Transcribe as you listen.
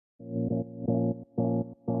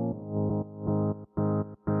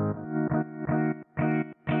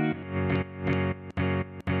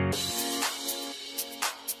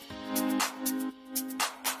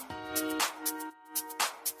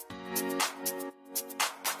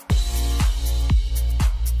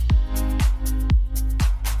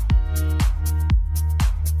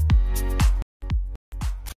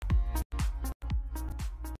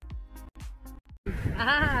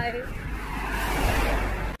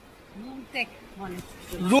honest.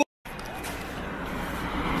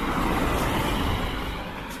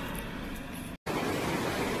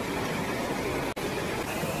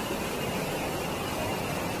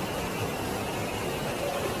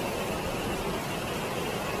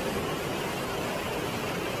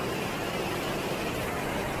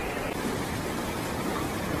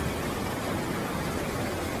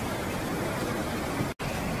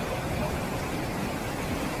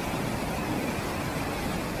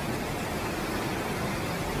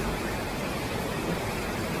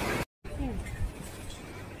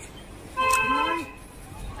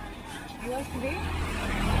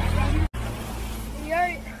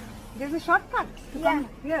 There's a shortcut to come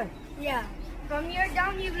here. Yeah. From here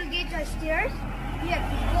down you will get the stairs. We have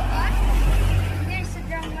to go up. There's a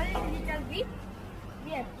jungle little bit.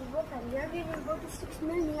 We have to go from here. We will go to 6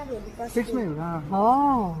 mile near because 6 mile.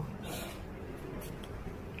 Oh.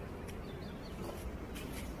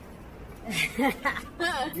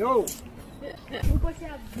 Yo. ऊपर से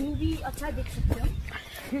आप view भी अच्छा देख सकते हो.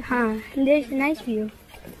 हाँ, there's a nice view.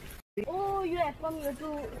 Oh, you have come here to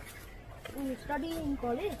study in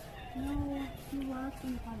college? No, you work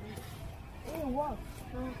in college. Oh, work.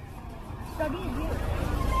 Study here.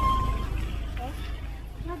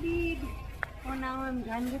 Studied. Oh, now I'm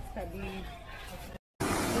done with study.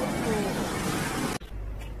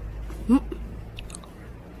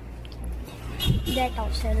 That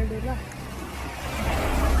house salad होगा.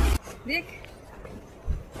 देख.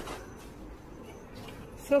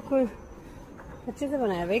 So cool. अच्छे से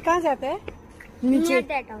बनाया. वे कहाँ जाते हैं? Near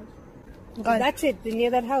that house. That's it. Near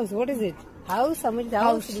that house. What is it? House? Somebody's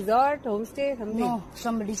house? Resort? Homestay? Something? No,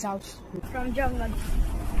 somebody's house. From jungle.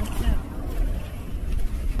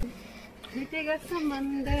 बीतेगा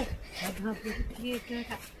समंदर.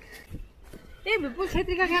 ये विपुल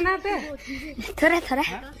छेत्री का गाना आता है?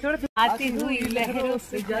 थोड़ा. आती हुई लहरों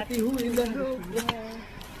से जाती हुई लहरों.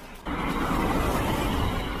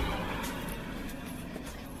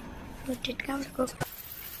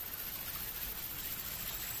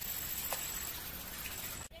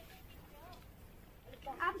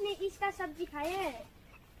 आपने इसका सब्जी खाया है?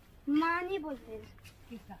 माँ नहीं बोलते हैं.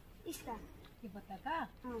 किसका? इसका. ये पत्ता का?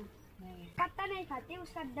 हाँ. नहीं. पत्ता नहीं खाते,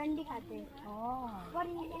 उसका डंडी खाते हैं. पर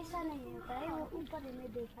ये ऐसा नहीं होता है, वो ऊपर है, मैं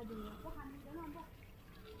देखा दूंगा.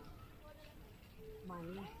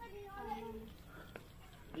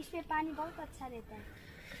 इस पे पानी बहुत अच्छा रहता है.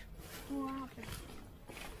 वहाँ पे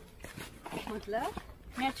मतलब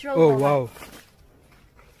नेचुरल. Oh wow.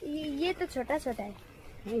 ये तो छोटा छोटा है.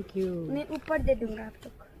 Thank you. मैं ऊपर दे दूंगा आप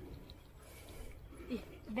लोग.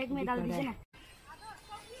 बैग में डाल दीजिए ना.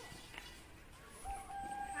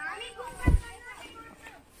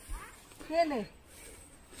 ये ले.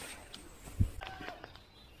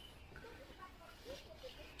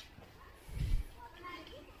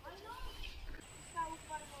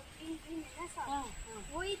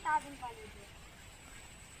 वही ताज़ा पानी है.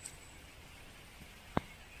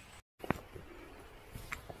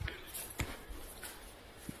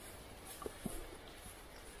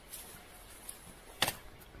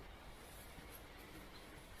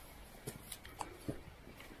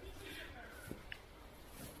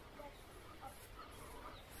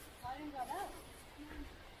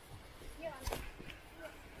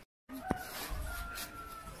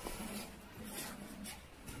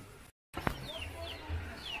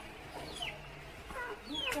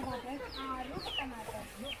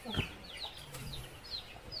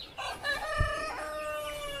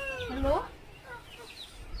 हेलो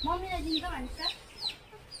मम्मीलाई दिन्छ भन्छ.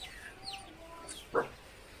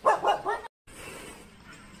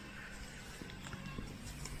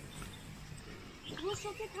 वो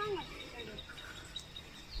सोके था ना.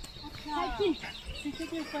 अच्छा. शीशे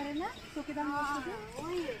के ऊपर है ना चौकीदार.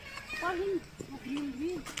 वही है. और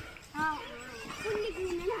ग्रीन. हाँ, फुल्ली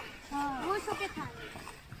ग्रीन है ना. हाँ. वो सोके था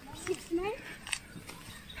 6 मईल.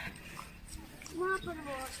 वहाँ पर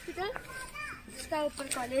वो हॉस्पिटल, उसका ऊपर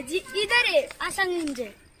कॉलेज. इधर है आसंग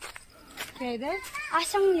लिंजे. क्या इधर?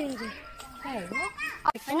 आसंग लिंजे है वो?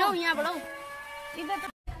 है ना. यहाँ बढ़ो. इधर तो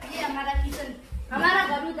ये हमारा किचन, हमारा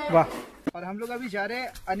घर उधर. वाह. और हम लोग अभी जा रहे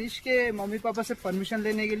हैं अनीश के मम्मी पापा से परमिशन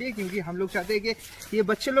लेने के लिए, क्योंकि हम लोग चाहते हैं कि ये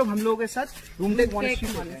बच्चे लोग हम लोगों के साथ रूमटेक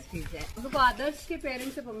मोनास्ट्री जाए. हमको आदर्श के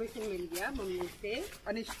पेरेंट्स से परमिशन मिल गया, मम्मी से.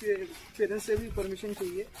 अनीश के पेरेंट्स से भी परमिशन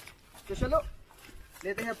चाहिए, तो चलो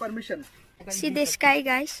लेते हैं permission. See the sky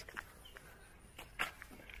guys.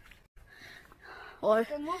 और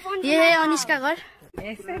ये है अनीश का घर.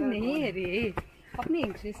 ऐसा नहीं है रे, अपने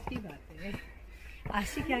इंटरेस्ट की बात है.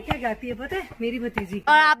 आशी क्या क्या गाती है पता है मेरी भतीजी.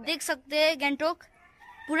 और आप देख सकते हैं गैंगटॉक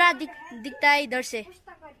पूरा दिखता है. इधर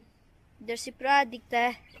से पूरा दिखता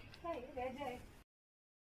है.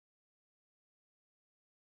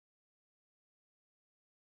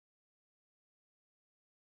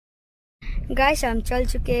 गाइस हम चल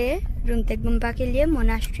चुके हैं रुमटेक गुम्पा के लिए,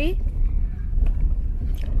 मोनास्ट्री।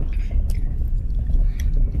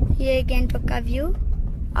 ये गैंगटॉक का व्यू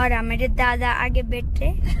और हमारे दादा आगे बैठे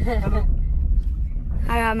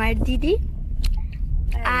और हमारी दीदी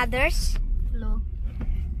आदर्श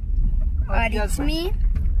और it's me.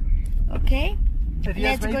 Okay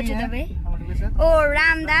let's go to the way. ओ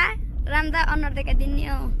रामदा अनुहार देखाइदिने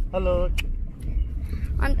हो। हेलो।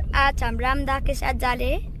 आज हम रामदा के साथ जा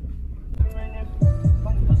रहे हैं।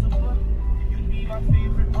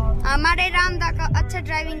 हमारे रामदा का अच्छा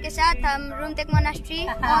ड्राइविंग के साथ हम Rumtek monastery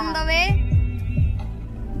on the way.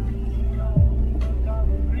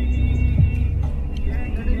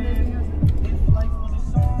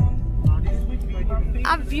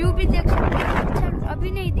 आप व्यू भी देख सकते हैं, अच्छा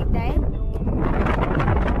अभी नहीं दिखता है।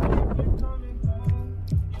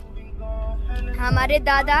 हमारे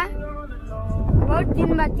दादा बहुत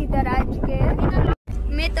दिन बाद इधर आ चुके हैं।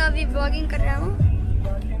 मैं तो अभी व्लॉगिंग कर रहा हूँ।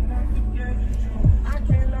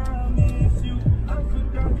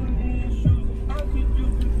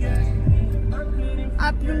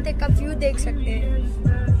 आप रुमटेक का व्यू देख सकते हैं।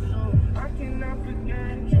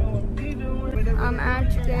 हम आ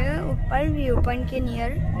चुके हैं ऊपर व्यू पॉइंट के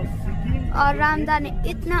नियर, और रामदा ने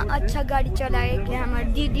इतना अच्छा गाड़ी चलाया कि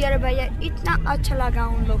हमारे दीदी और भैया इतना अच्छा लगा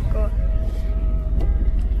उन लोग को।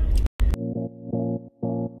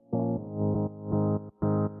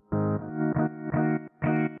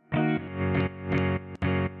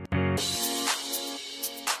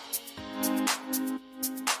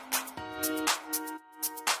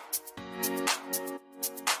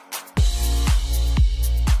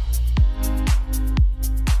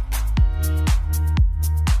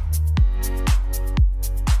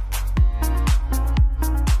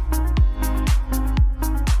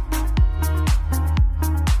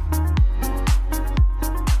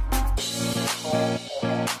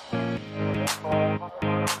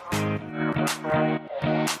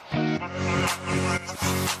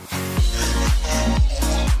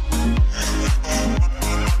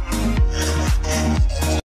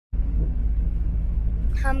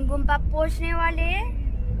 हम गुम्पा पहुंचने वाले हैं।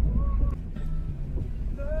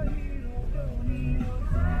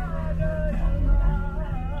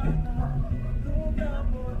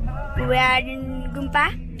 We are in Gumpa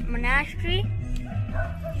monastery।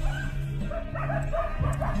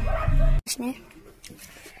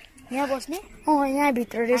 यहाँ बस्ने? यहाँ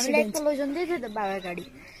भित्र रेसिडेन्स लैजाँदै थियो त बाबा गाडी।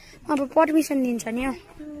 अब पर्मिसन दिन्छ नि।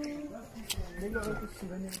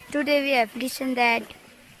 Today we have listened that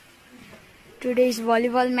today's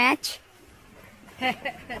volleyball match।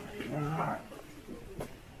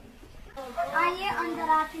 आइए अंदर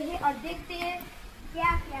आते हैं और देखते हैं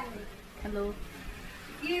क्या क्या है। हेलो,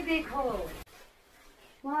 ये देखो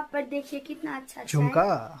वहाँ पर देखिए कितना अच्छा झुमका।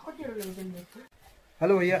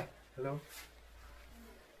 हेलो भैया। हेलो।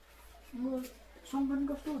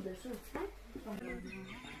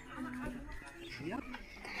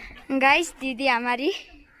 गाइस दीदी हमारी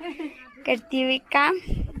करती हुई काम।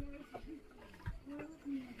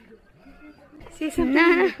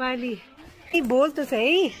 नेपाली बोल तो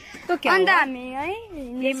सही। तो क्या हुआ? है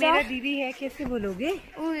ये मेरा दीदी है, कैसे बोलोगे?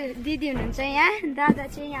 दीदी हुनुहुन्छ यहाँ, दादा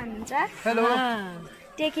चाहिँ यहाँ हुनुहुन्छ। Hello.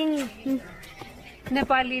 Taking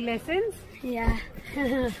Nepali lessons. Yeah.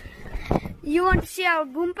 You want to see our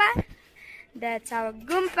Gumpa? That's our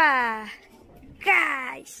Gumpa.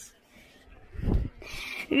 Guys,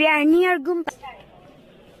 we are near Gumpa.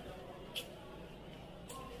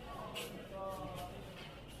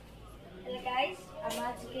 Hello guys, हम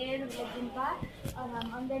आज के Gumpa और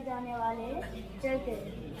हम अंदर जाने वाले हैं। चलते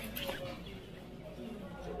हैं।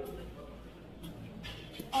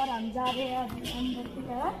 और हम जा रहे हैं अंदर की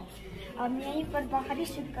तरफ। हम यहीं पर बाहर ही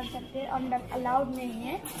शूट कर सकते हैं, अंदर अलाउड नहीं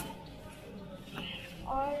है।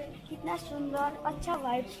 और कितना सुंदर अच्छा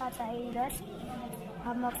वाइब्स आता है इधर।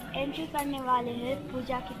 हम अब एंट्री करने वाले हैं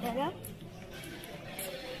पूजा की तरफ।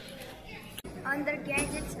 अंदर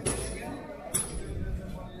गैजेट्स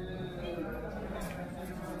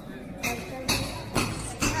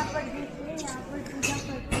यहाँ पर देखिए, यहाँ पर पूजा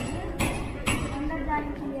करते हैं। अंदर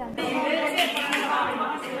जाने के लिए